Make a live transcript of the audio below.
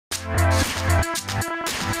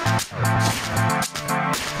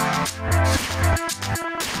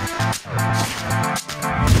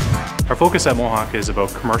focus at Mohawk is about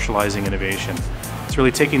commercializing innovation. It's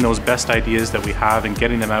really taking those best ideas that we have and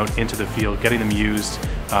getting them out into the field, getting them used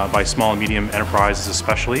by small and medium enterprises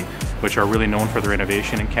especially, which are really known for their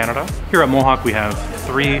innovation in Canada. Here at Mohawk we have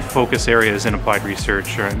 3 focus areas in applied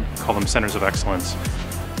research, and call them centers of excellence.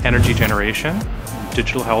 Energy generation,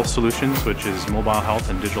 digital health solutions, which is mobile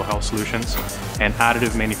health and digital health solutions, and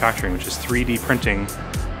additive manufacturing, which is 3D printing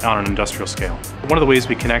on an industrial scale. One of the ways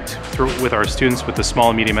we connect with our students with the small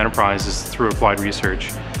and medium enterprise is through applied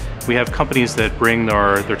research. We have companies that bring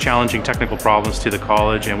their challenging technical problems to the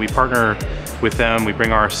college, and we partner with them. We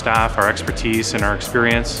bring our staff, our expertise, and our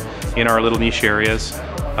experience in our little niche areas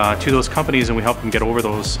to those companies, and we help them get over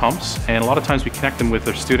those humps. And a lot of times we connect them with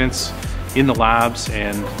their students in the labs,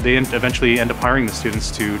 and they eventually end up hiring the students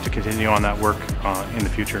to continue on that work in the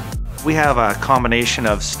future. We have a combination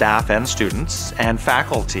of staff and students and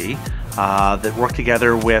faculty that work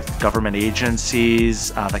together with government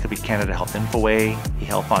agencies, that could be Canada Health Infoway,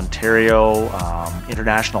 eHealth Ontario,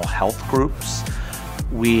 international health groups.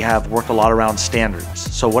 We have worked a lot around standards.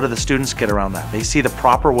 So what do the students get around that? They see the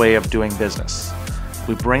proper way of doing business.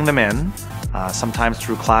 We bring them in, sometimes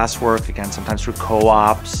through classwork, again, sometimes through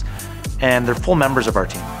co-ops, and they're full members of our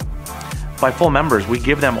team. By full members, we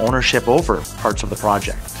give them ownership over parts of the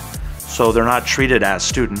project. So they're not treated as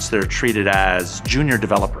students, they're treated as junior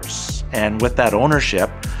developers. And with that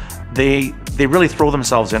ownership, they really throw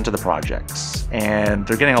themselves into the projects, and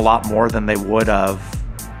they're getting a lot more than they would have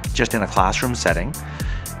just in a classroom setting.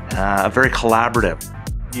 Very collaborative.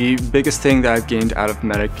 The biggest thing that I've gained out of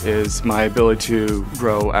Medic is my ability to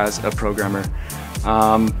grow as a programmer.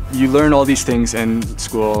 You learn all these things in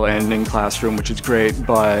school and in classroom, which is great,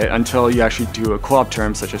 but until you actually do a co-op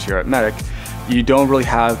term, such as here at Medic, you don't really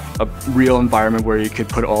have a real environment where you could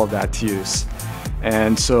put all of that to use.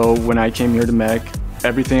 And so when I came here to Medic,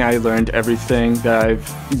 everything I learned, everything that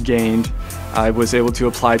I've gained, I was able to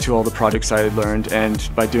apply to all the projects I had learned, and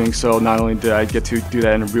by doing so, not only did I get to do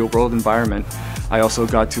that in a real-world environment, I also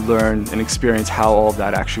got to learn and experience how all of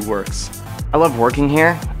that actually works. I love working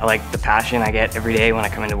here. I like the passion I get every day when I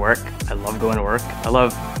come into work. I love going to work. I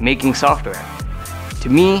love making software. To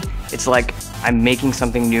me, it's like I'm making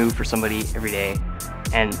something new for somebody every day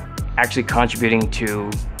and actually contributing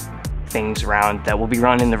to things around that will be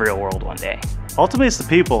run in the real world one day. Ultimately, it's the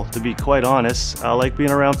people, to be quite honest. I like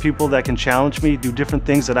being around people that can challenge me, do different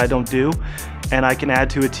things that I don't do, and I can add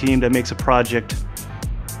to a team that makes a project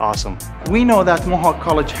awesome. We know that Mohawk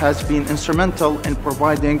College has been instrumental in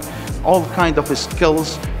providing all kinds of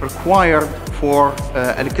skills required for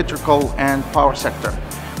electrical and power sector.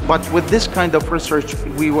 But with this kind of research,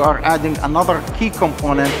 we are adding another key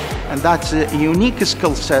component, and that's a unique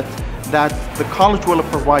skill set that the college will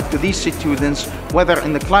provide to these students, whether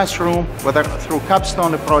in the classroom, whether through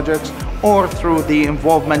capstone projects, or through the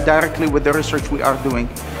involvement directly with the research we are doing.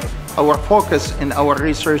 Our focus in our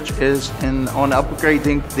research is on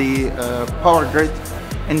upgrading the power grid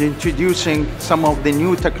and introducing some of the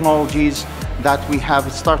new technologies that we have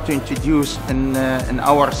started to introduce in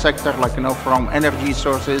our sector, like from energy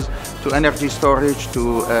sources to energy storage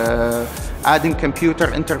to adding computer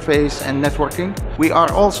interface and networking. We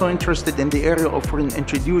are also interested in the area of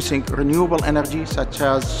introducing renewable energy such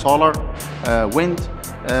as solar, wind,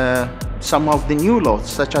 some of the new loads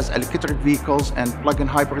such as electric vehicles and plug-in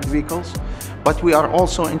hybrid vehicles. But we are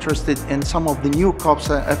also interested in some of the new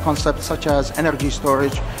concepts such as energy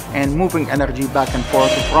storage and moving energy back and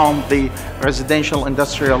forth from the residential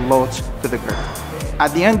industrial loads to the grid.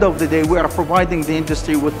 At the end of the day, we are providing the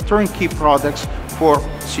industry with turnkey products for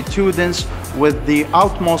students with the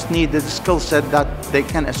utmost needed skill set that they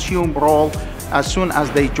can assume role as soon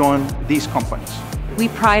as they join these companies. We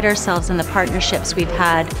pride ourselves in the partnerships we've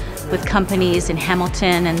had with companies in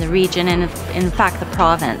Hamilton and the region, and in fact the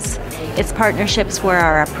province. It's partnerships where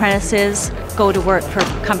our apprentices go to work for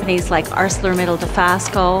companies like ArcelorMittal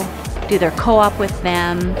Dofasco, do their co-op with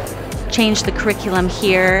them, change the curriculum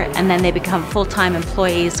here, and then they become full-time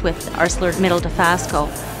employees with ArcelorMittal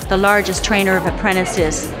Dofasco, the largest trainer of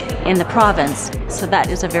apprentices in the province. So that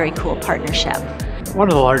is a very cool partnership. One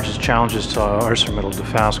of the largest challenges to ArcelorMittal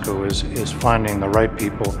Dofasco is finding the right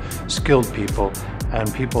people, skilled people,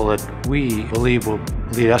 and people that we believe will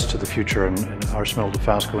lead us to the future in ArcelorMittal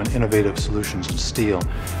Dofasco and innovative solutions in steel.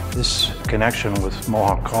 This connection with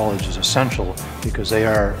Mohawk College is essential because they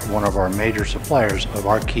are one of our major suppliers of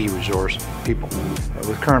our key resource people.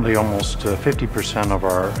 With currently almost 50% of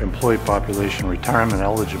our employee population retirement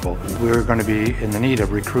eligible, we're going to be in the need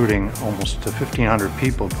of recruiting almost 1,500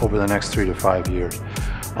 people over the next 3 to 5 years.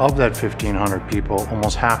 Of that 1,500 people,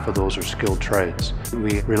 almost half of those are skilled trades.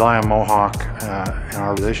 We rely on Mohawk and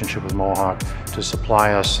our relationship with Mohawk to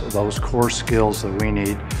supply us those core skills that we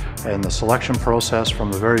need in the selection process,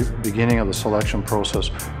 from the very beginning of the selection process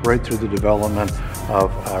right through the development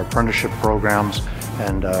of our apprenticeship programs,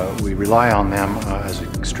 and we rely on them as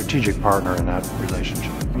a strategic partner in that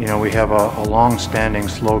relationship. You know, we have a long-standing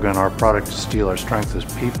slogan, our product is steel, our strength is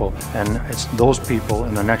people, and it's those people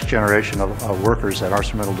in the next generation of workers at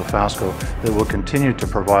ArcelorMittal that will continue to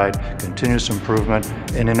provide continuous improvement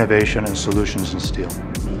in innovation and solutions in steel.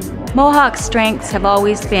 Mohawk's strengths have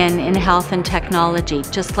always been in health and technology,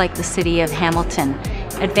 just like the city of Hamilton.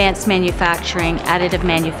 Advanced manufacturing, additive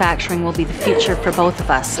manufacturing will be the future for both of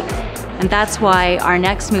us. And that's why our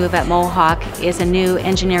next move at Mohawk is a new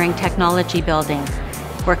engineering technology building,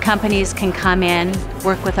 where companies can come in,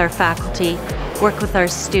 work with our faculty, work with our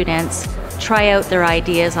students, try out their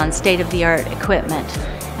ideas on state-of-the-art equipment.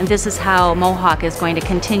 And this is how Mohawk is going to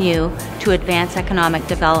continue to advance economic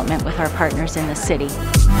development with our partners in the city.